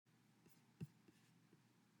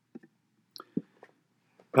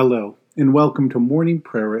Hello, and welcome to morning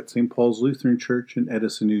prayer at St. Paul's Lutheran Church in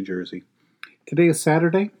Edison, New Jersey. Today is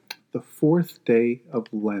Saturday, the fourth day of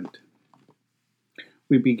Lent.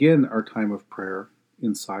 We begin our time of prayer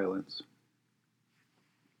in silence.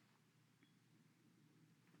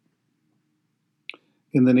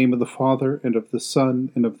 In the name of the Father, and of the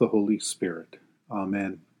Son, and of the Holy Spirit.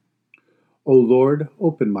 Amen. O Lord,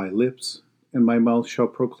 open my lips, and my mouth shall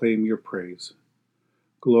proclaim your praise.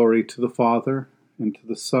 Glory to the Father, and to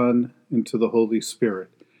the Son, and to the Holy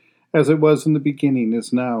Spirit, as it was in the beginning,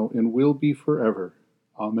 is now, and will be forever.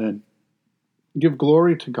 Amen. Give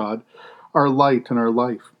glory to God, our light and our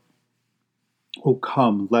life. O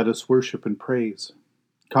come, let us worship and praise.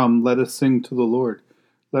 Come, let us sing to the Lord.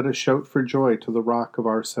 Let us shout for joy to the rock of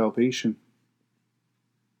our salvation.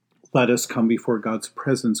 Let us come before God's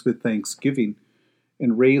presence with thanksgiving,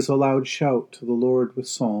 and raise a loud shout to the Lord with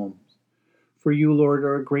psalms. For you, Lord,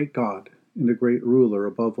 are a great God, and a great ruler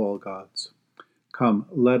above all gods. Come,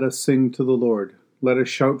 let us sing to the Lord. Let us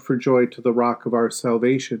shout for joy to the rock of our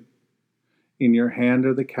salvation. In your hand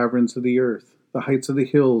are the caverns of the earth. The heights of the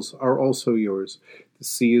hills are also yours. The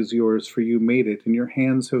sea is yours, for you made it, and your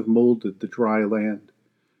hands have molded the dry land.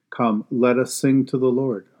 Come, let us sing to the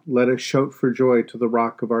Lord. Let us shout for joy to the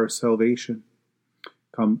rock of our salvation.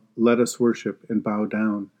 Come, let us worship and bow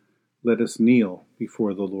down. Let us kneel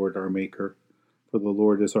before the Lord our Maker. For the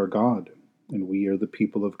Lord is our God, and we are the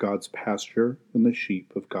people of God's pasture and the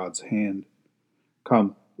sheep of God's hand.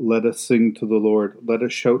 Come, let us sing to the Lord. Let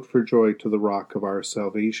us shout for joy to the rock of our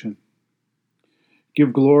salvation.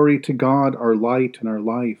 Give glory to God, our light and our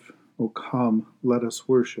life. O come, let us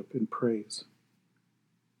worship and praise.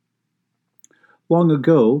 Long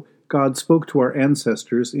ago, God spoke to our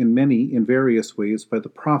ancestors in many and various ways by the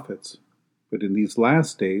prophets, but in these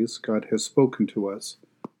last days, God has spoken to us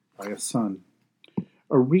by a Son.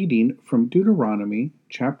 A reading from Deuteronomy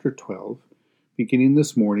chapter 12, beginning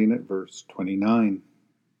this morning at verse 29.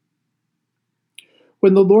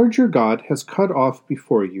 When the Lord your God has cut off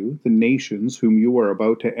before you the nations whom you are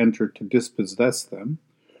about to enter to dispossess them,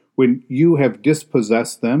 when you have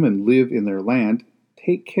dispossessed them and live in their land,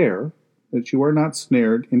 take care that you are not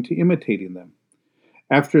snared into imitating them,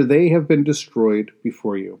 after they have been destroyed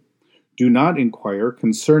before you. Do not inquire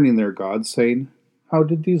concerning their gods, saying, how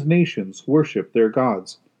did these nations worship their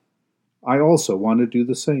gods? I also want to do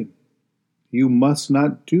the same. You must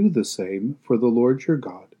not do the same for the Lord your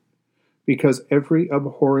God, because every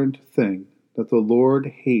abhorrent thing that the Lord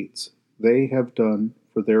hates they have done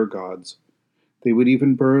for their gods. They would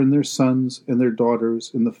even burn their sons and their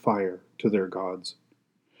daughters in the fire to their gods.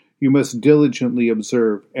 You must diligently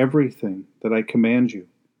observe everything that I command you.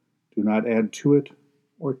 Do not add to it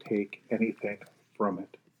or take anything from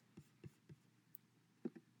it.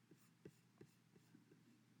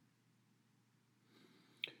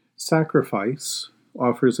 Sacrifice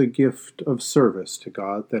offers a gift of service to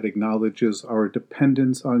God that acknowledges our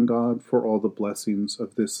dependence on God for all the blessings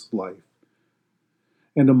of this life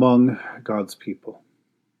and among God's people.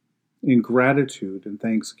 In gratitude and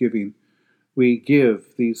thanksgiving, we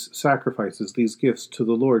give these sacrifices, these gifts to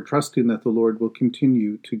the Lord, trusting that the Lord will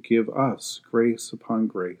continue to give us grace upon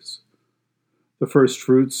grace. The first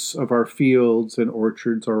fruits of our fields and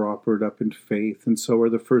orchards are offered up in faith, and so are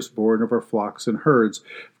the firstborn of our flocks and herds.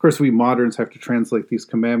 Of course, we moderns have to translate these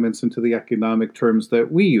commandments into the economic terms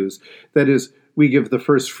that we use. That is, we give the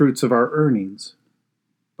first fruits of our earnings.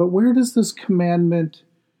 But where does this commandment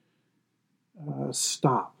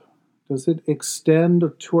stop? Does it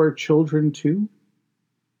extend to our children too?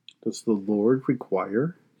 Does the Lord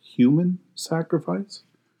require human sacrifice?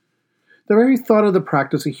 The very thought of the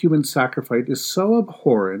practice of human sacrifice is so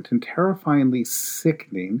abhorrent and terrifyingly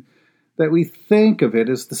sickening that we think of it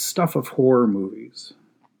as the stuff of horror movies.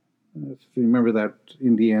 If you remember that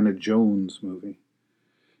Indiana Jones movie.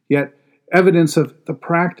 Yet, evidence of the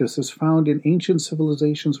practice is found in ancient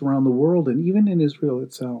civilizations around the world and even in Israel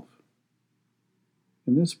itself.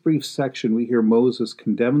 In this brief section, we hear Moses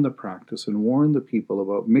condemn the practice and warn the people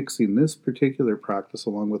about mixing this particular practice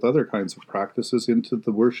along with other kinds of practices into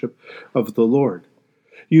the worship of the Lord,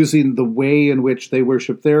 using the way in which they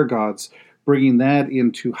worship their gods, bringing that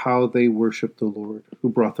into how they worship the Lord, who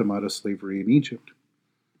brought them out of slavery in Egypt.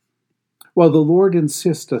 While the Lord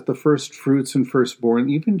insists that the first fruits and firstborn,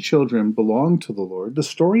 even children, belong to the Lord, the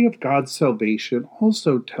story of God's salvation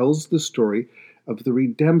also tells the story of the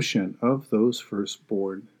redemption of those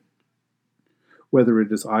firstborn. Whether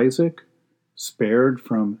it is Isaac, spared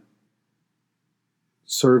from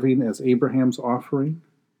serving as Abraham's offering,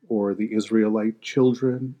 or the Israelite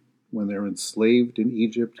children when they're enslaved in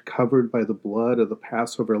Egypt, covered by the blood of the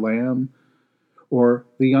Passover lamb, or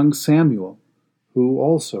the young Samuel, who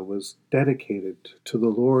also was dedicated to the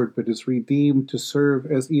Lord, but is redeemed to serve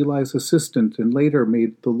as Eli's assistant and later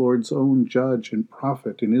made the Lord's own judge and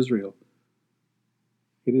prophet in Israel.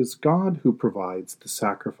 It is God who provides the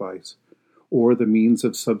sacrifice, or the means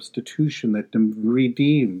of substitution that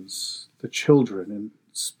redeems the children and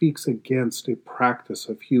speaks against a practice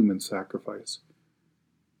of human sacrifice.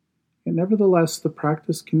 And nevertheless, the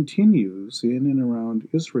practice continues in and around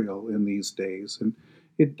Israel in these days, and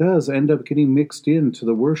it does end up getting mixed into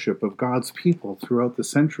the worship of God's people throughout the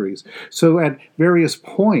centuries. So at various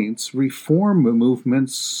points, reform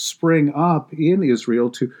movements spring up in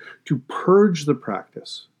Israel to purge the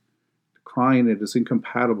practice, crying it as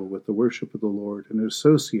incompatible with the worship of the Lord and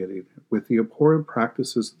associating it with the abhorrent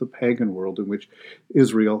practices of the pagan world in which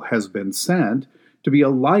Israel has been sent to be a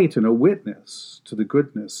light and a witness to the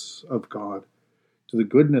goodness of God, to the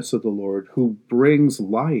goodness of the Lord who brings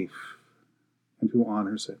life and who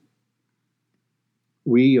honors it.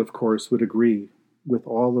 We, of course, would agree with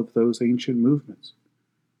all of those ancient movements.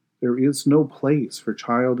 There is no place for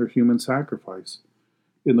child or human sacrifice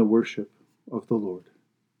in the worship of the Lord.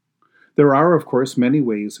 There are, of course, many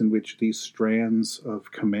ways in which these strands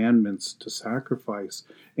of commandments to sacrifice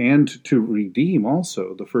and to redeem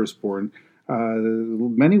also the firstborn,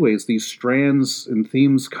 many ways these strands and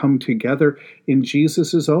themes come together in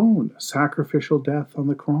Jesus' own sacrificial death on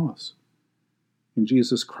the cross. In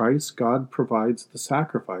Jesus Christ, God provides the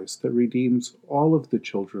sacrifice that redeems all of the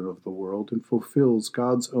children of the world and fulfills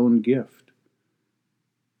God's own gift.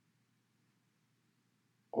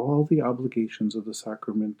 All the obligations of the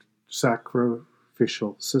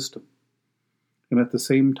sacrificial system. And at the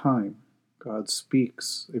same time, God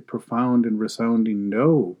speaks a profound and resounding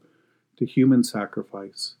no to human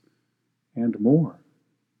sacrifice and more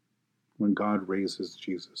when God raises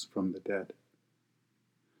Jesus from the dead.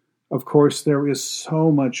 Of course, there is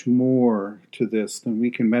so much more to this than we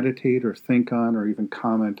can meditate or think on or even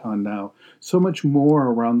comment on now. So much more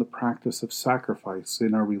around the practice of sacrifice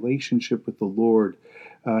in our relationship with the Lord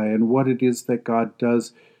and what it is that God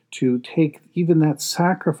does to take even that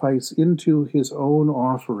sacrifice into his own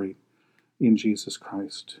offering in Jesus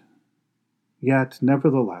Christ. Yet,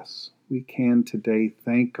 nevertheless, we can today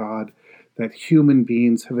thank God that human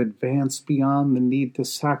beings have advanced beyond the need to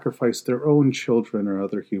sacrifice their own children or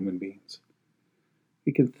other human beings.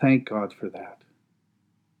 We can thank God for that.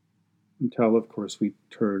 Until, of course, we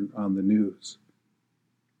turn on the news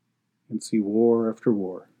and see war after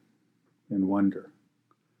war and wonder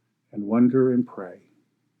and pray,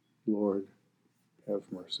 Lord, have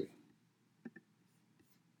mercy.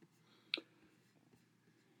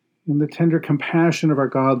 In the tender compassion of our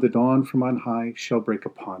God, the dawn from on high shall break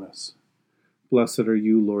upon us. Blessed are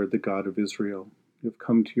you, Lord, the God of Israel. You have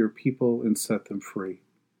come to your people and set them free.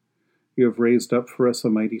 You have raised up for us a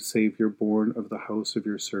mighty Savior, born of the house of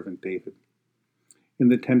your servant David. In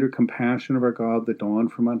the tender compassion of our God, the dawn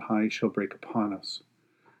from on high shall break upon us.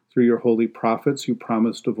 Through your holy prophets, you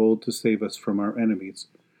promised of old to save us from our enemies,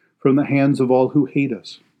 from the hands of all who hate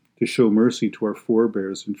us, to show mercy to our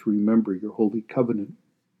forebears and to remember your holy covenant.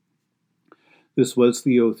 This was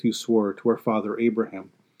the oath you swore to our father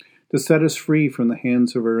Abraham, to set us free from the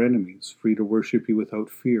hands of our enemies, free to worship you without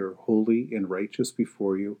fear, holy and righteous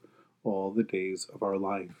before you all the days of our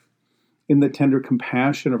life. In the tender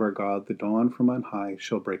compassion of our God, the dawn from on high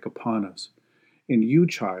shall break upon us. And you,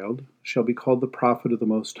 child, shall be called the prophet of the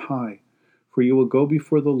Most High, for you will go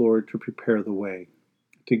before the Lord to prepare the way,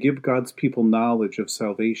 to give God's people knowledge of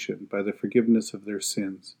salvation by the forgiveness of their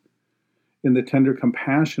sins. In the tender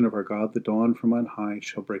compassion of our God, the dawn from on high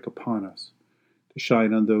shall break upon us, to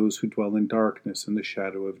shine on those who dwell in darkness and the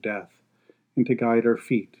shadow of death, and to guide our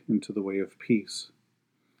feet into the way of peace.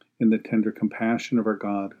 In the tender compassion of our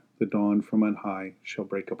God, the dawn from on high shall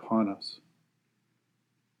break upon us.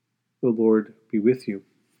 The Lord be with you.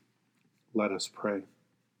 Let us pray.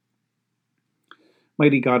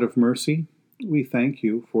 Mighty God of mercy, we thank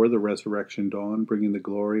you for the resurrection dawn, bringing the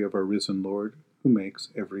glory of our risen Lord, who makes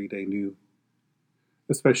every day new.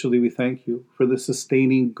 Especially we thank you for the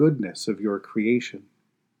sustaining goodness of your creation,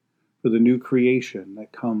 for the new creation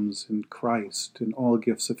that comes in Christ and all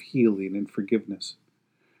gifts of healing and forgiveness,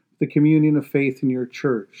 the communion of faith in your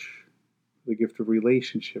church, the gift of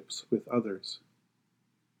relationships with others.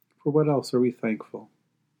 For what else are we thankful?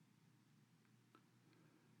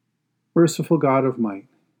 Merciful God of might,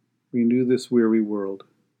 renew this weary world.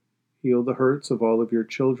 Heal the hurts of all of your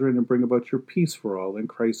children and bring about your peace for all in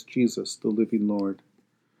Christ Jesus, the living Lord.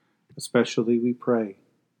 Especially we pray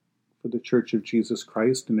for the Church of Jesus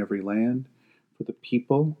Christ in every land, for the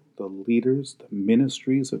people, the leaders, the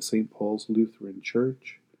ministries of St. Paul's Lutheran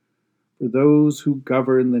Church, for those who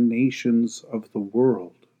govern the nations of the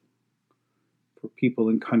world, for people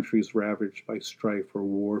in countries ravaged by strife or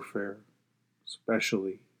warfare,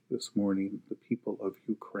 especially this morning, the people of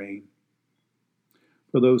Ukraine,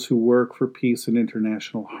 for those who work for peace and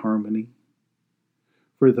international harmony,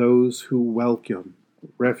 for those who welcome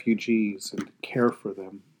refugees and care for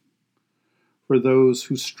them, for those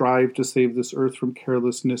who strive to save this earth from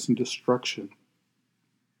carelessness and destruction,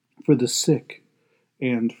 for the sick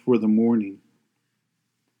and for the mourning,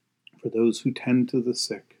 for those who tend to the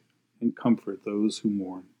sick and comfort those who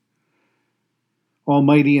mourn.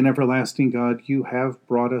 Almighty and everlasting God, you have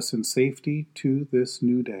brought us in safety to this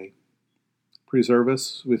new day. Preserve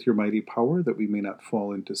us with your mighty power, that we may not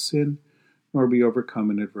fall into sin, nor be overcome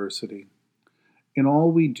in adversity. In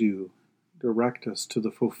all we do, direct us to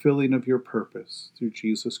the fulfilling of your purpose, through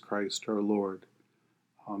Jesus Christ our Lord.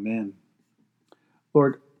 Amen.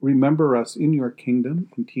 Lord, remember us in your kingdom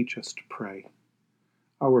and teach us to pray.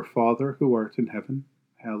 Our Father, who art in heaven,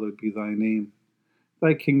 hallowed be thy name.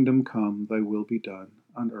 Thy kingdom come, thy will be done,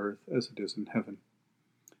 on earth as it is in heaven.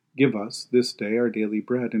 Give us this day our daily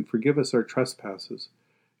bread, and forgive us our trespasses,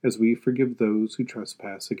 as we forgive those who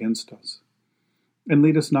trespass against us. And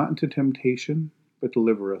lead us not into temptation, but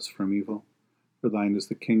deliver us from evil. For thine is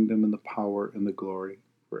the kingdom, and the power, and the glory,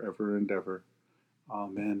 forever and ever.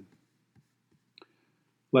 Amen.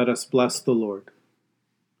 Let us bless the Lord.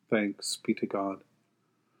 Thanks be to God.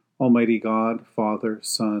 Almighty God, Father,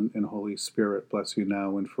 Son, and Holy Spirit, bless you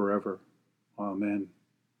now and forever. Amen.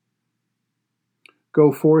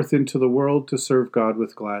 Go forth into the world to serve God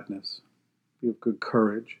with gladness. Be of good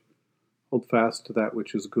courage. Hold fast to that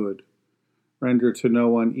which is good. Render to no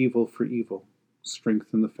one evil for evil.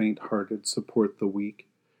 Strengthen the faint-hearted, support the weak,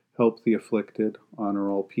 help the afflicted, honor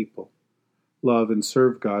all people. Love and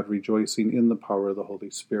serve God, rejoicing in the power of the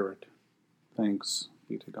Holy Spirit. Thanks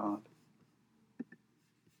be to God.